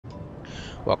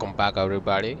Welcome back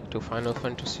everybody to Final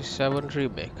Fantasy VII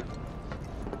Remake.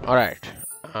 Alright,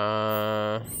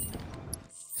 so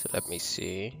let me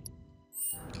see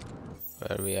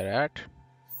where we are at.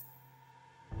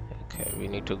 Okay, we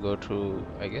need to go to,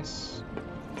 I guess,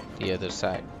 the other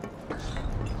side.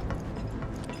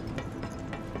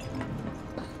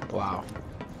 Wow.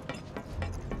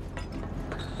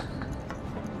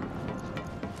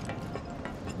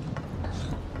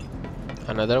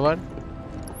 Another one?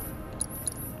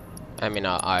 I mean,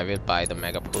 I will buy the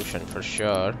Mega Potion for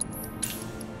sure.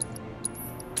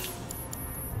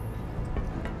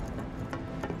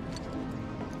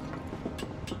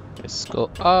 Let's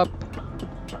go up.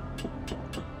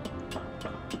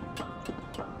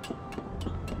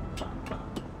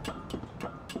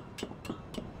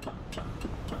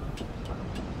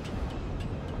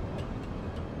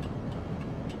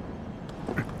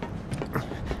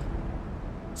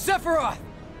 Sephiroth!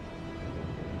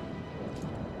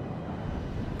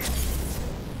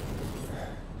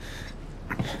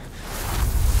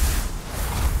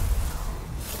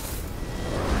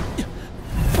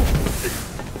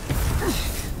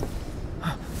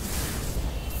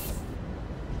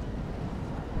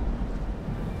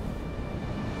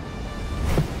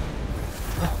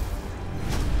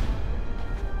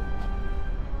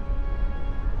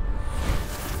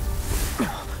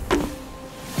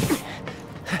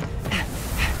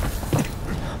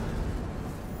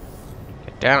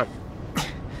 Down.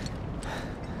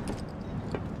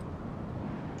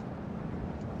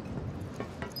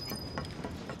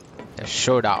 A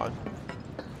showdown.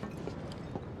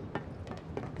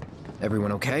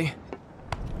 Everyone okay?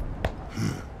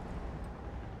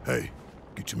 Hey,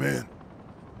 get your man.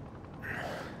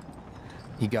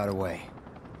 He got away.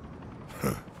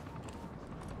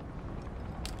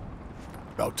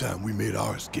 About time we made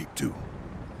our escape too.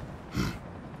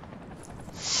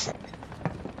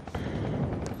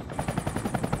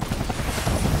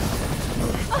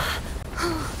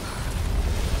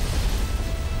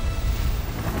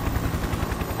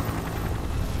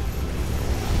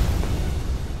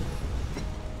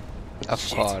 Of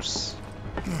course.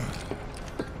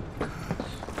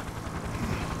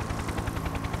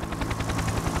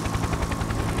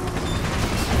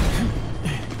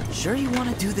 Sure you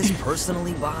want to do this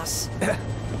personally, boss?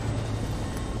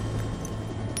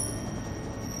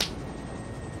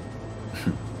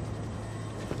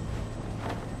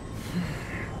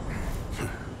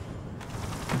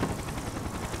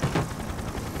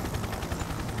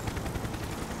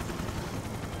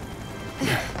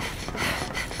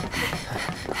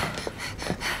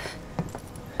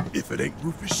 If it ain't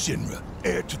Rufus Shinra,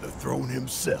 heir to the throne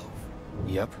himself.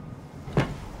 Yep.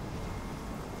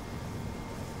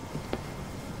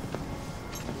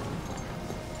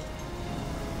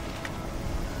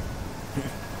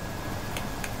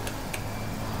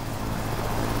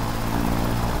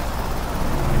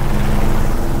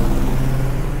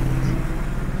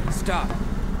 Stop.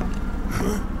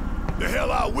 The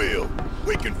hell I will.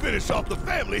 We can finish off the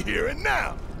family here and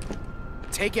now.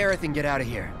 Take Aerith and get out of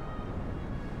here.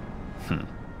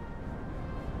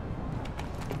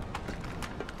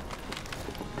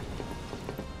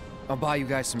 I'll buy you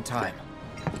guys some time.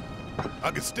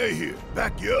 I can stay here,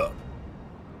 back you up.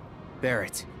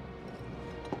 Barrett.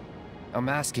 I'm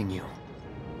asking you.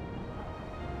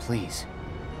 Please.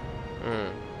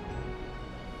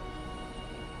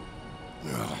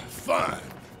 Fine.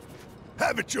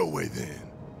 Have it your way then.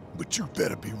 But you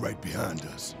better be right behind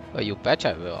us. Well, you betcha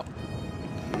I will.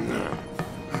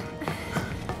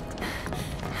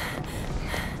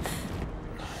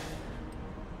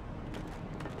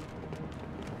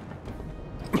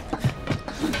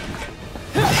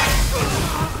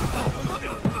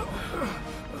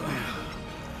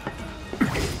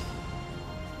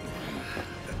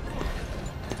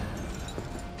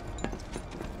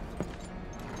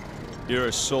 You're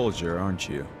a soldier, aren't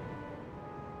you?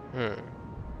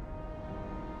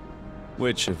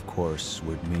 Which, of course,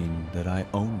 would mean that I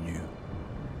own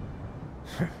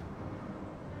you.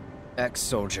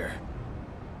 Ex-soldier.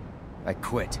 I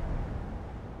quit.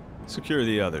 Secure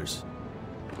the others.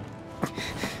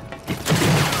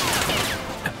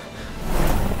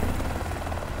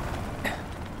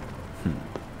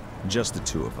 Just the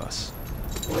two of us.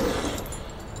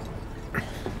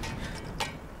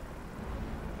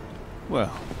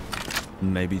 Well,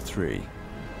 maybe three.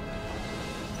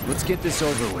 Let's get this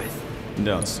over with.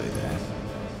 Don't say that.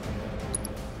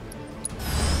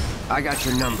 I got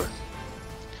your number.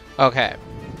 Okay.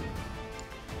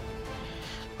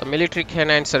 A military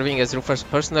canine serving as Rufus'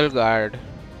 personal guard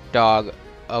dog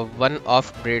a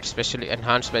one-off breed specially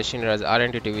enhanced by Shinra's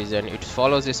R&D division. It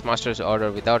follows its master's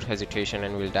order without hesitation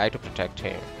and will die to protect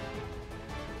him.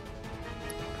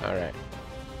 Alright.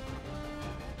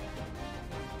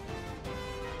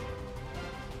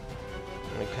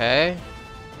 Okay.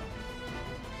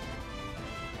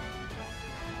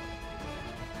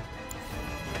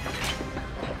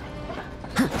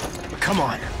 Come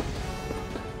on.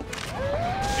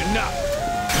 Enough!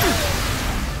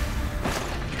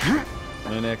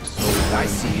 An excellent. I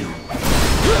see you.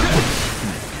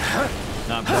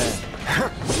 Not bad.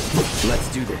 Let's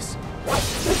do this.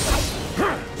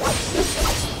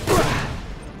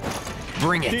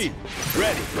 Bring it. Keep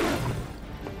ready.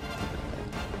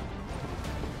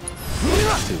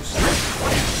 Too slow.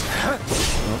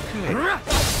 Okay.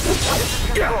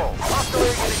 Control. Hostile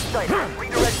area in sight.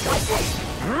 Redirect to engage.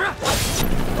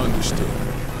 Understood.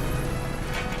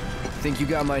 Think you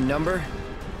got my number?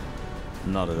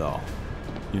 Not at all.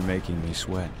 You're making me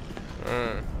sweat.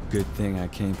 Good thing I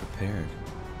came prepared.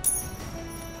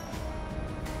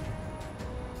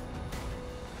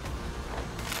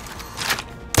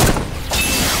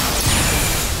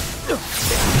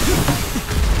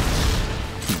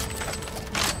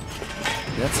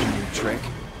 That's a new trick.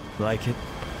 Like it?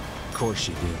 Of course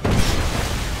you do.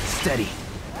 Steady.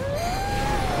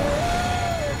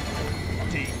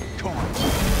 D, come on.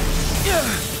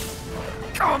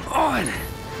 Come on!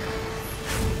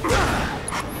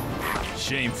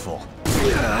 Shameful.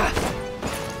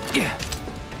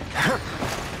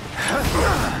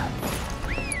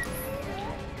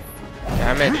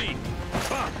 Damn it.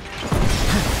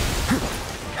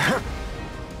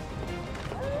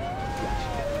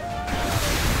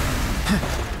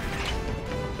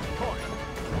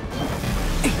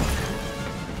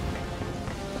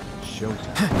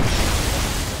 Showtime.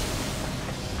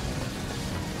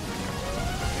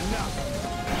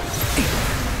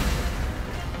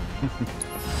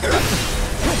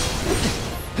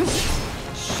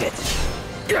 Shit.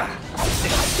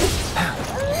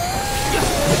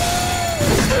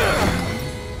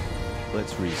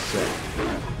 Let's reset.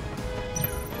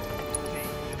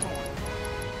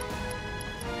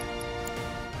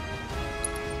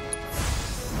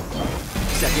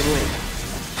 Second wind.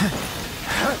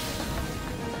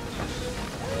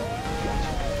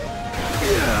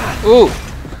 Ooh.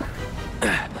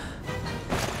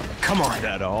 Come on.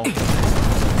 That all?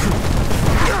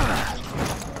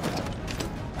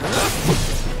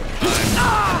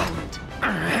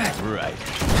 Right.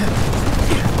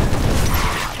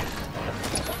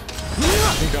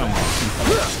 Come on.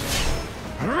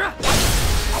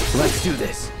 Let's do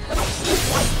this.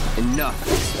 Enough.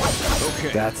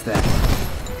 Okay. That's that.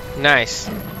 Nice.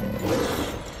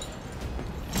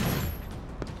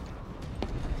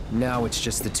 Now it's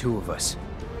just the two of us.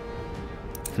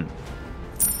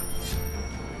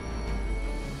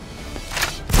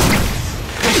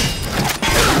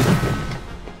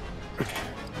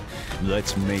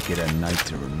 Let's make it a night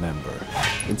to remember.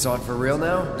 It's on for real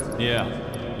now? Yeah,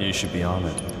 you should be on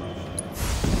it.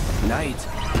 Night.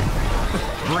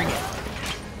 Bring it.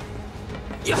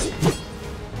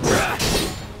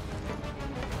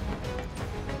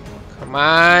 Come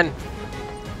on.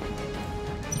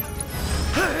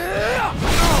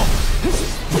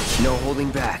 No holding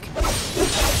back.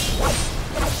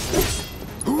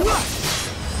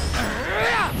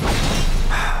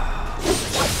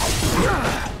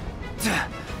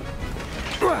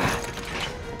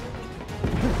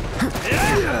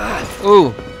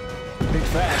 Ooh. Think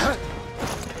fast.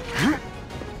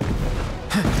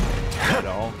 That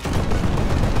all?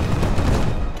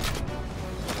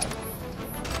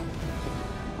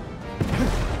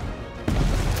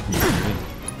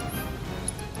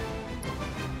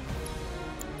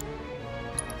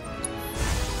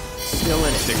 Still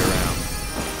in it. Stick around.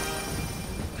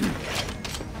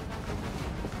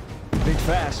 Think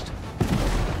fast.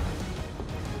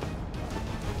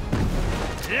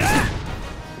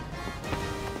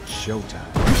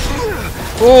 Showtime.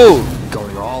 Ooh.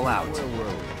 Going all out.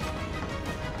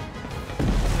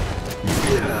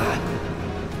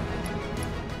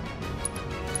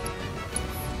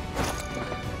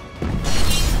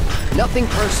 Nothing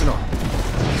personal.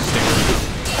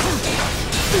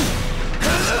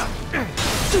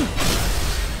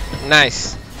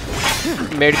 Nice.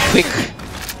 Made quick.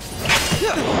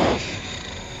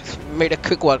 Made a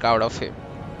quick work out of him.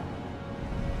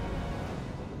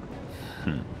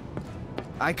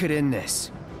 I could end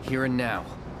this. Here and now.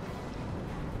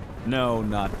 No,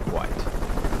 not quite.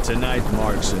 Tonight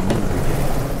marks a new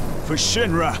beginning. For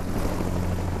Shinra!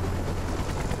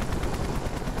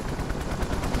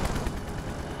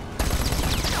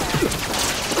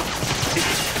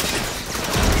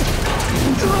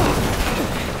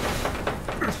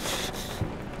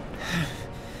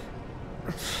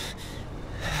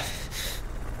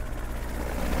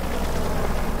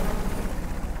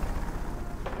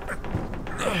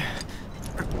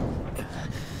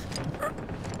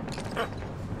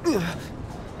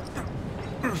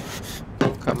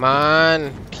 Come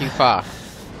on, Tifa.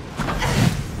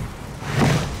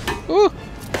 Ooh.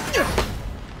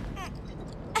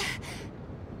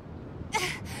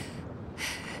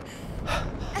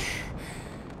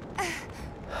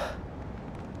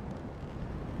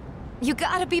 You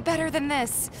gotta be better than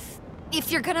this.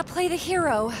 If you're gonna play the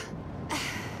hero.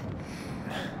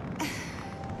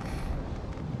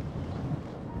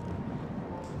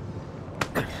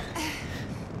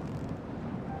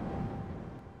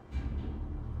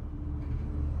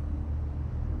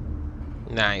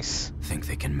 Nice. Think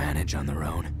they can manage on their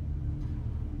own?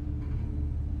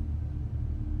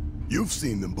 You've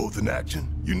seen them both in action.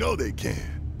 You know they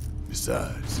can.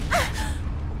 Besides...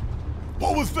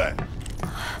 What was that?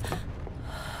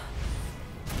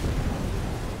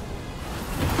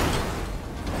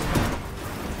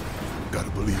 Gotta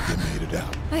believe they made it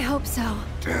out. I hope so.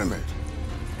 Damn it.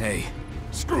 Hey.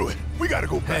 Screw it. We gotta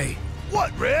go back. Hey.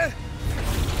 What, Red?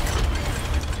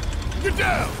 Get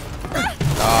down!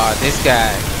 Oh, this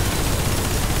guy.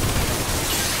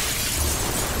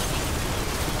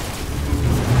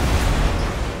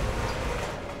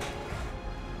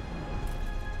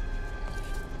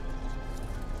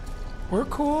 We're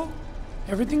cool.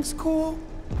 Everything's cool.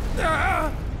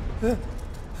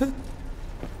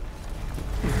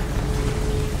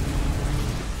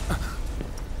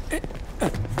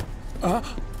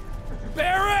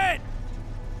 Barrett!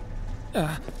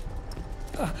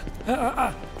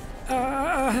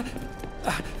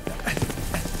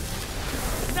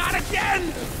 Not again!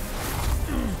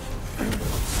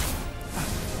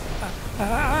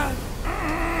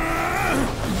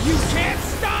 You can't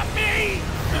stop me!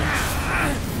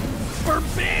 For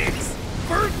Biggs!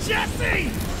 For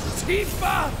Jesse!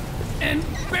 Tifa! And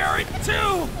Barrett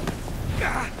too!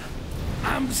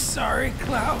 I'm sorry,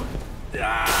 Cloud.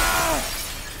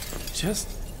 Just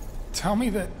tell me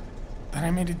that I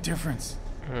made a difference.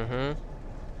 Mm-hmm.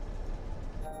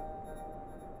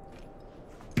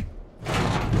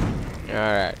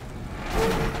 Alright.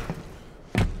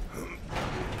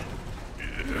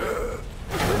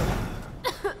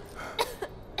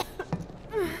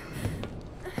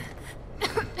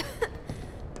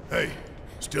 Hey,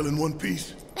 still in one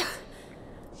piece?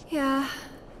 Yeah,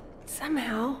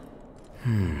 somehow.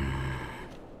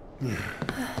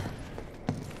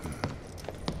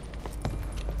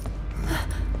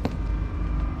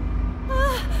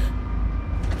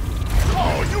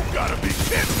 Oh, you gotta be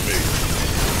kidding me!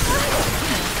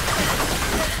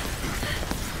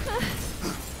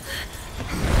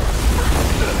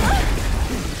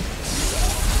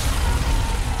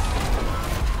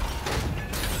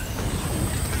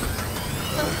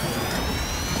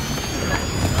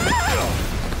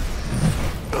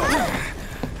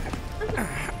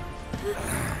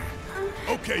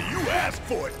 Okay, you asked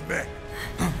for it, man.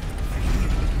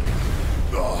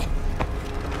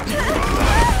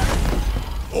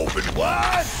 Open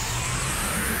wide.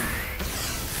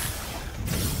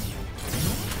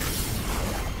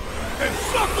 And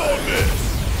suck on this.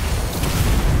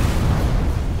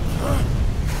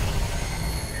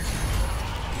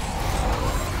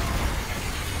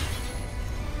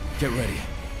 Get ready.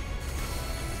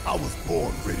 I was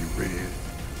born ready, Red.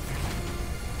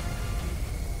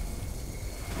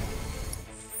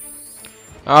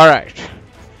 Alright.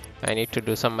 I need to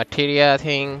do some materia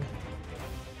thing.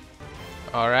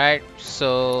 Alright,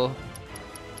 so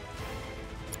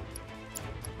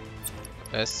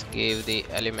let's give the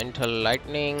elemental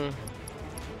lightning.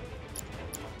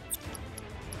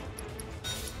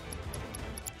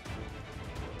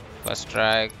 First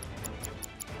strike.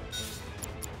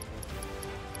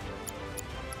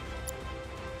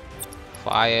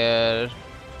 Fire.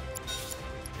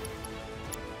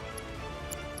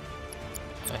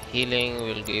 A healing,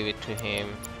 we'll give it to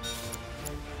him.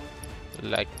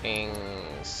 Lightning.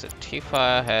 So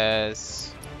Tifa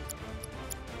has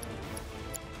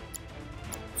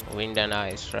wind and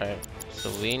ice, right? So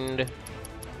wind.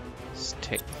 Let's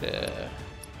take the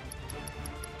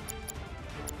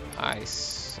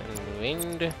ice and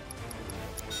wind.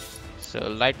 So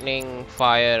lightning,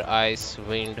 fire, ice,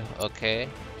 wind. Okay.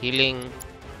 Healing.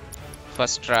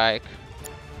 First strike.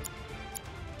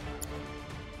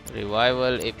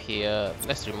 Revival if here.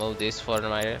 Let's remove this for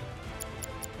my.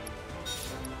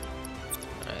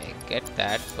 I get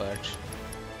that, but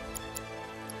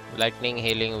lightning,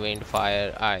 healing, wind,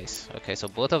 fire, ice. Okay, so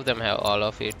both of them have all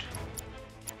of it.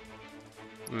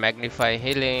 Magnify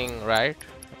healing, right?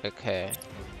 Okay.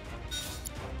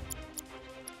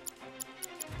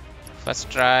 First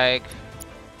strike.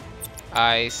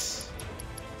 Ice.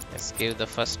 Let's give the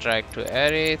first strike to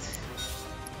Aerith.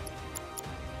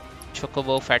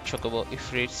 Chocobo, Fat Chocobo,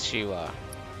 Ifrit, Shiva.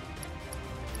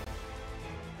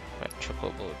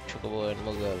 Chocobo and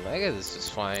Mughal. I guess this is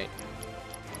fine.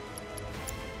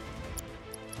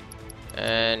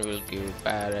 And we'll give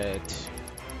Barret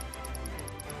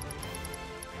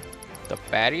the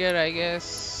barrier, I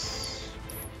guess.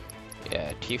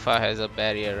 Yeah, Tifa has a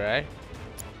barrier, right?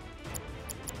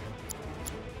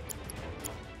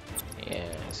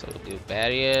 Yeah, so we'll give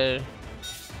barrier.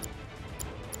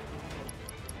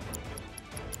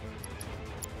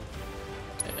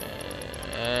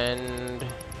 And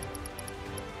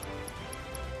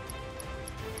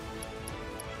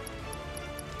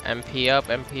MP up,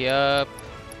 MP up.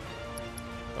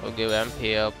 We'll give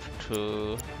MP up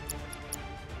to,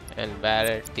 and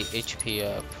Barret the HP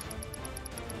up.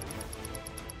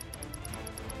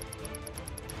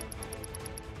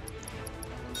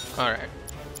 Alright,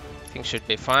 things should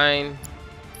be fine.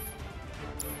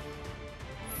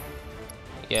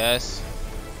 Yes.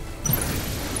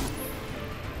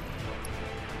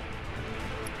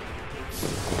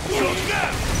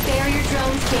 Barrier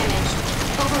drones damaged.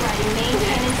 Overriding main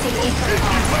cannon safety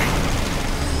protocol.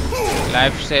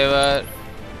 Lifesaver.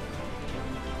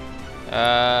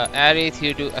 Aerith,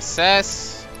 you do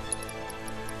assess.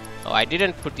 Oh, I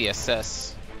didn't put the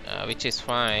assess, which is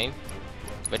fine.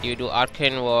 But you do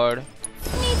arcane ward.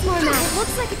 Needs more mag.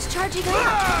 Looks like it's charging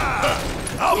up.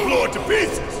 I'll blow it to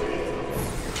pieces.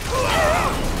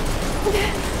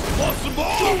 Want some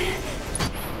more?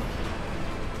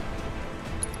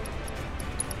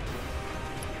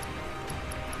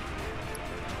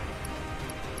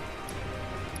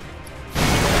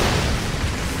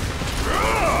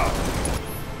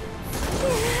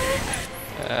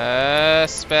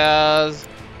 Spells.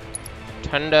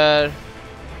 Thunder.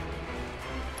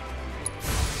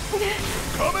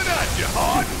 Coming at you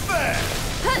hard and fast.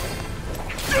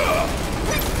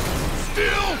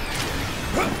 Still.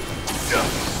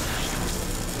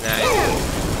 Nice.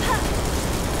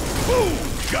 Ooh,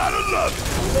 gotta love it.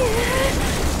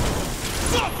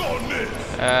 Suck on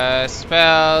this.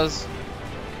 Spells.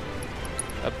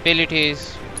 Abilities.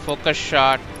 Focus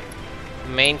shot.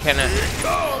 Main cannon. Here it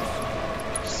comes.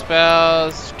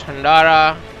 Spells.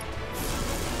 Tandara.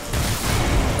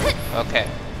 Okay.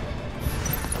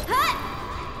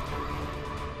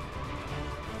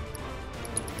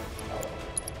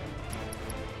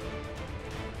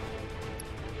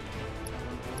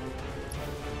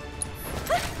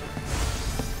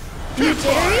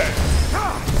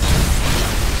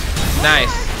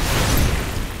 Nice.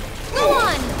 Go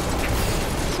on.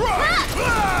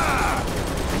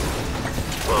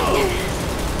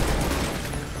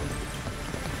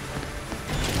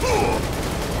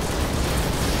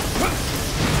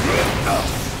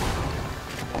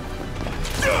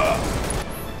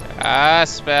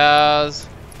 Spells.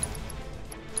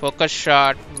 Focus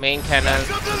shot. Main cannon.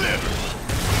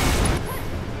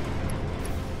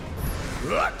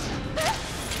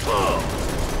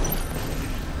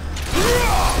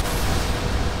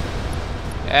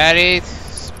 Aerith.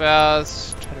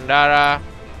 Spells. Tandara.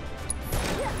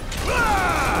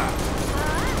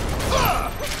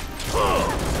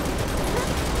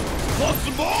 Want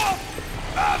some more?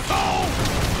 Asshole!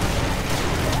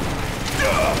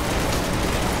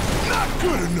 Not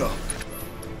good enough.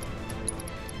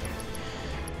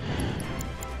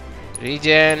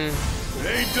 Regen.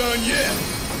 Ain't done yet.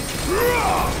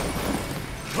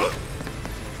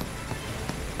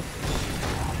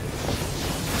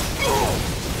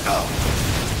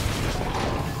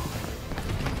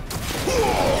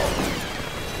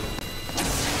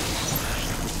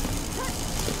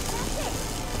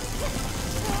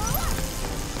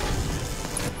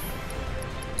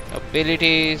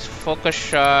 Abilities, focus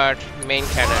shot, main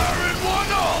cannon.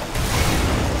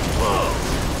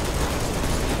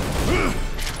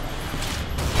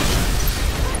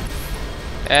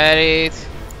 Aerith,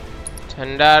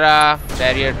 Tandara,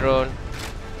 barrier drone.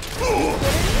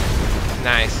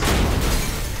 Nice.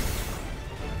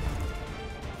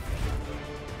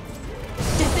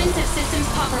 Defensive systems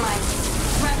compromised.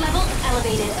 Threat level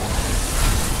elevated.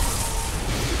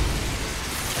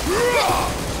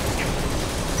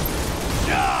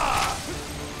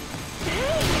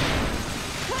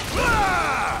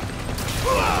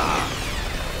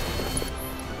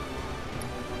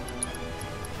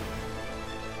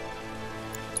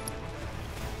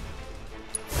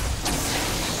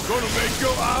 Gonna make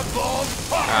your eyeballs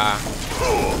pop.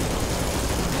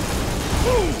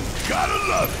 Ooh, gotta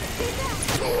love it.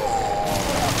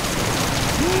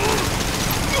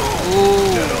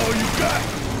 Ooh. That all you got?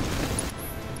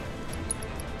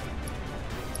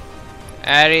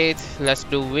 Aerith, let's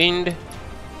do wind.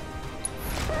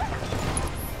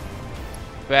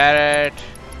 Barret,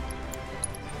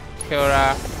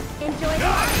 Kiora, Enjoy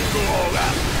Now I can go all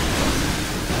out.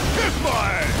 Kiss my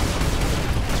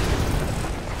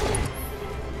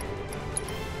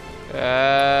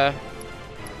ass.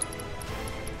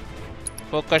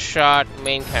 Focus shot,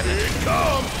 main cannon. Here it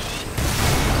comes.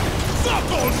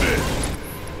 Suck on this.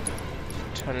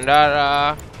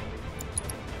 Tandara.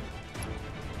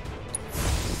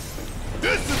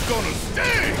 This is gonna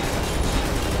sting.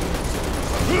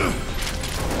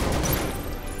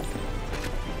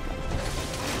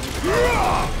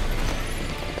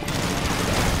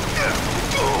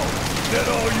 That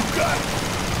all you got?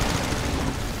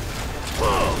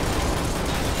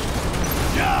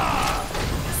 Yeah!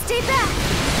 Stay back!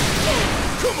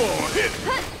 Come on, hit it!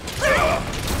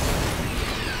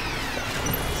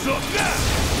 Something now!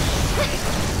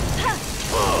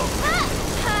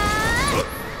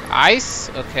 Ice?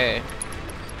 Okay.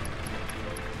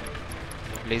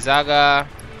 Lizaga.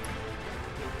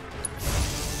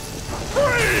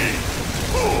 Freeze!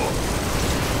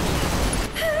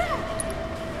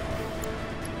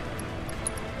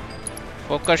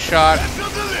 Focus shot. That's the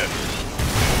limit!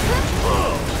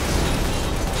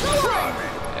 Try me!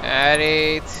 At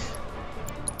it.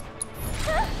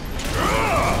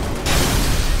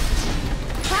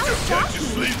 How Catch you shocking!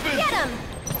 sleeping? Get him!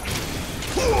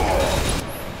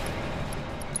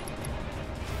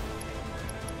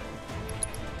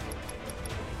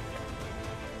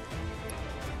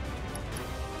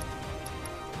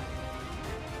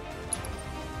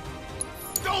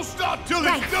 Don't stop till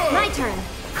Right, it's done! my turn.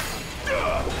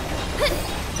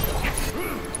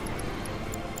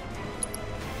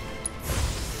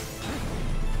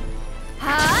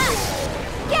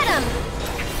 Get him!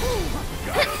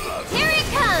 Here it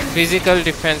comes! Physical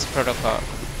defense protocol.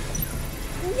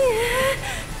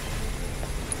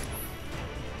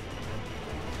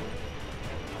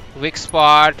 Weak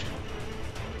spot.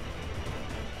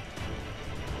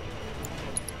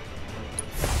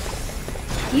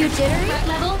 You jittery? Threat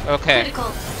level Okay.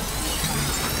 critical.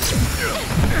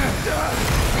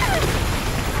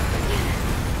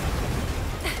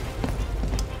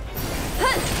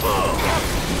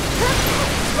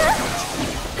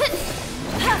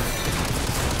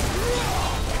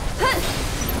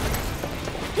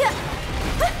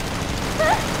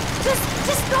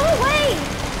 Just go away!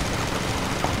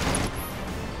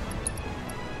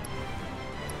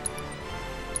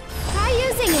 Try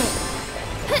using it.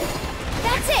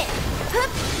 That's it.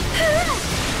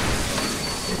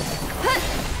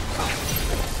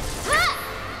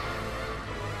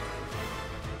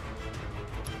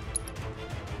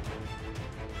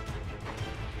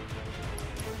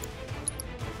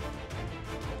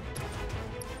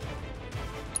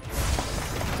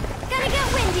 Gonna get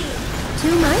windy.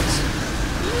 Too much?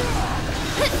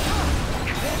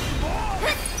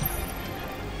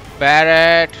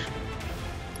 Barrett.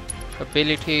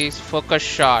 Abilities. Focus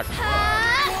shot.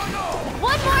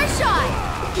 One more shot.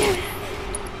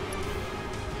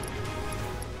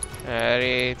 At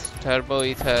it. Turbo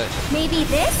ether. Maybe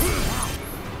this?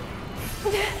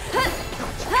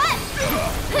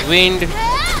 Wind.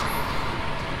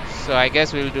 So I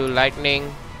guess we'll do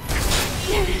lightning.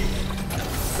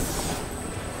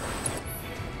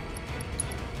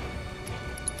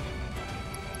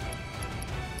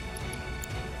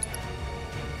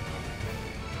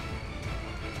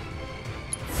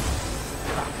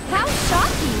 How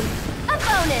shocking! A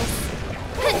bonus!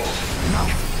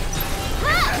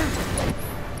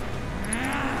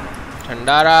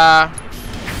 Tandara.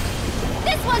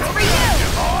 This one's for you!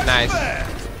 Nice.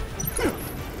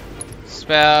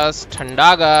 Spells.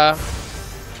 Tandaga.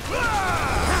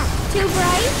 Too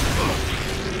bright?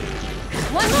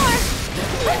 One more!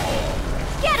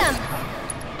 Get him!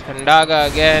 Tandaga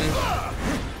again.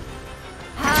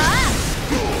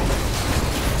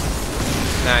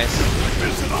 Nice.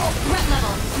 Threat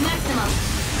level maximum.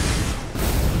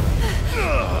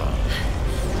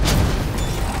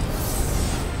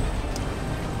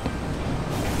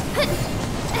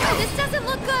 This doesn't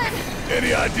look good!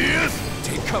 Any ideas?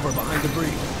 Take cover behind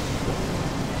debris.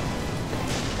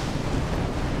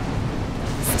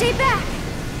 Stay back!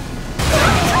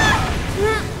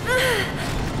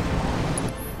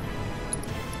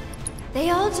 They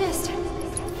all just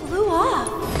flew off.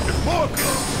 If more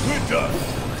come, we're done.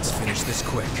 Let's finish this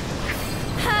quick.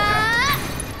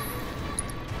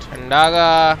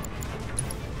 Tandaga.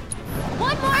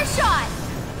 One more shot!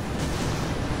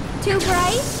 Too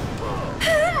bright?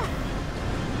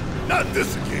 Not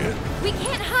this again. We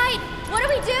can't hide! What do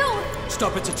we do?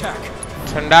 Stop its attack.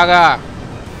 Tandaga.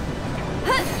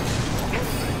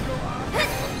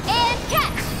 And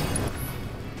catch!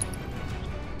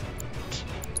 This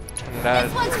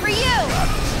Tandaga. one's for you!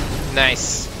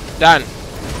 Nice. Done.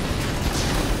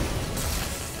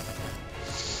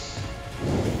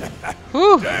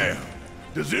 Whew. Damn.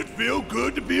 Does it feel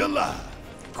good to be alive?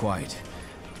 Quite.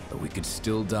 But we could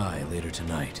still die later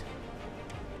tonight.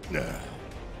 Nah.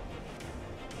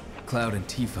 Cloud and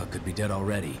Tifa could be dead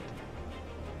already.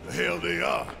 The hell they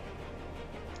are.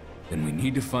 Then we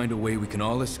need to find a way we can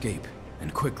all escape,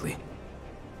 and quickly.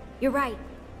 You're right.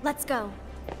 Let's go.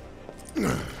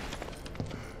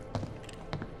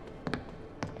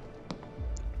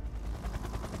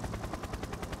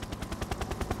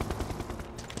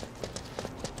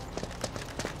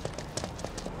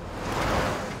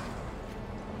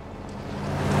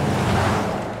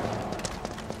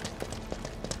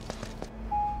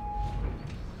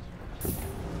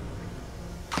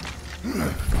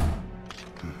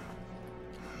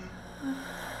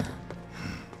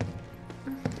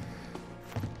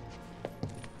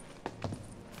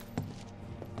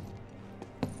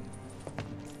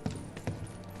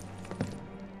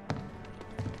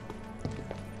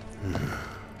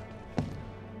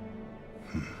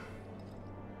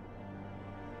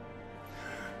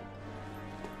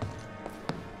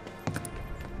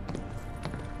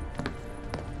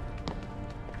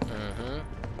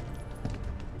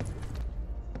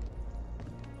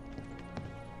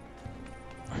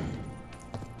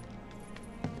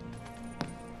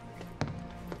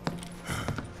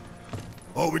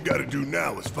 All we gotta do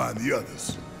now is find the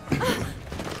others.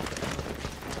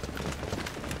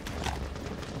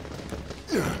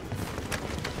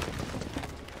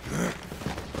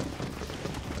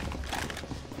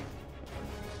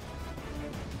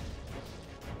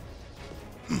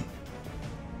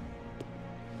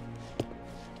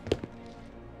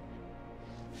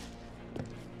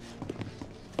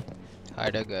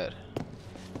 Heidegger.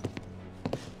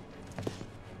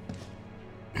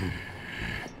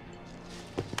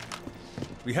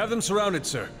 We have them surrounded,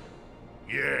 sir.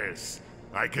 Yes,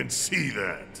 I can see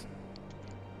that.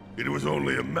 It was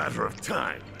only a matter of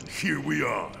time, and here we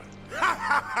are.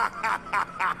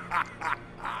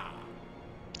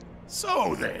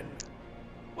 So then,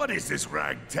 what is this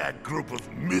ragtag group of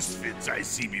misfits I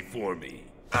see before me?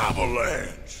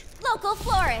 Avalanche! Local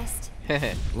florist.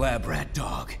 Lab rat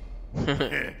dog.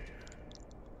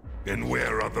 And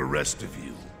where are the rest of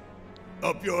you?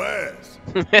 Up your ass.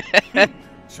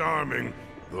 Charming,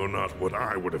 though not what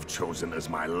I would have chosen as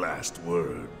my last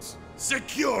words.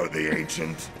 Secure the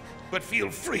Ancient, but feel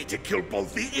free to kill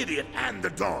both the idiot and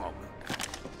the dog.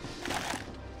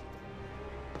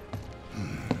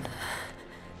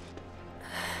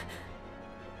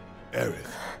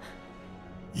 Aerith,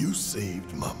 you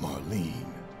saved my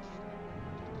Marlene.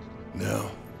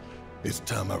 Now, it's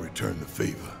time I return the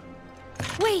favor.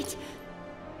 Wait!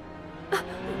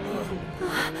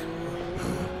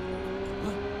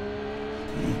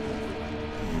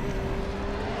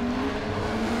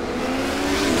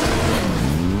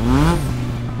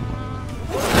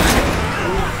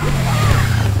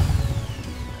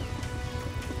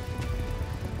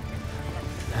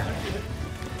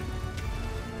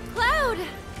 Cloud!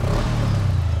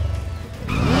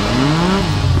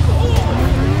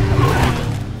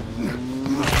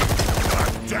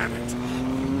 God damn it!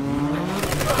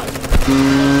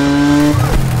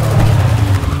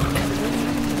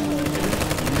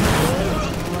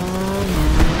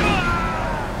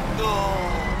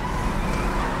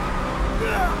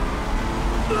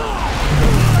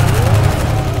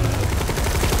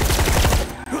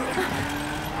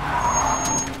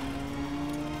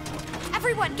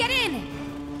 Everyone, get in!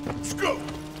 Let's go!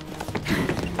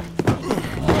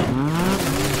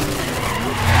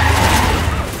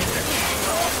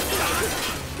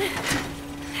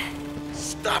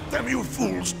 Stop them, you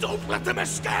fools! Don't let them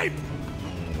escape!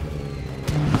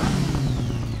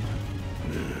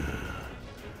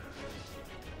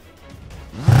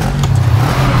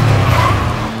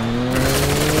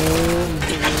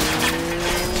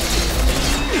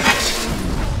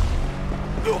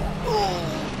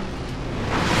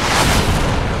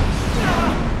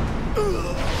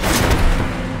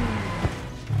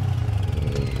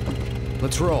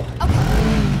 Let's roll.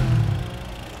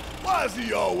 Why's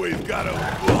he always gotta...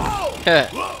 Whoa!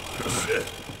 Whoa! Shit!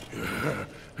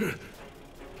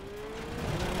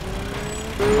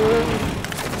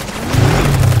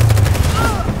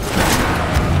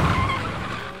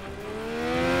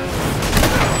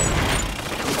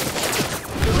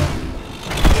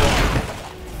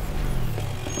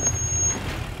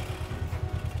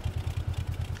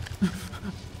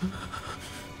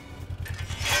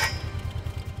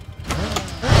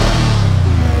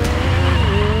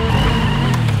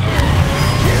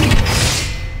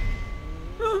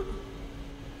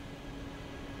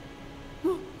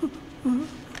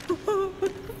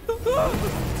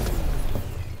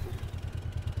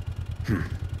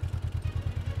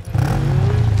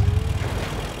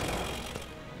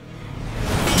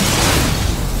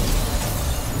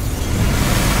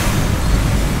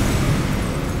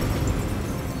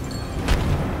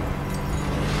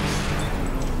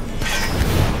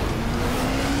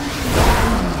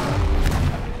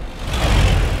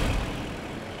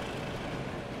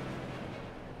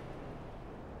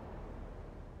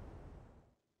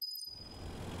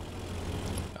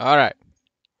 Alright,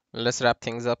 let's wrap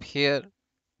things up here.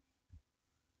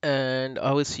 And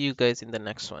I will see you guys in the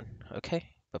next one. Okay?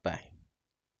 Bye bye.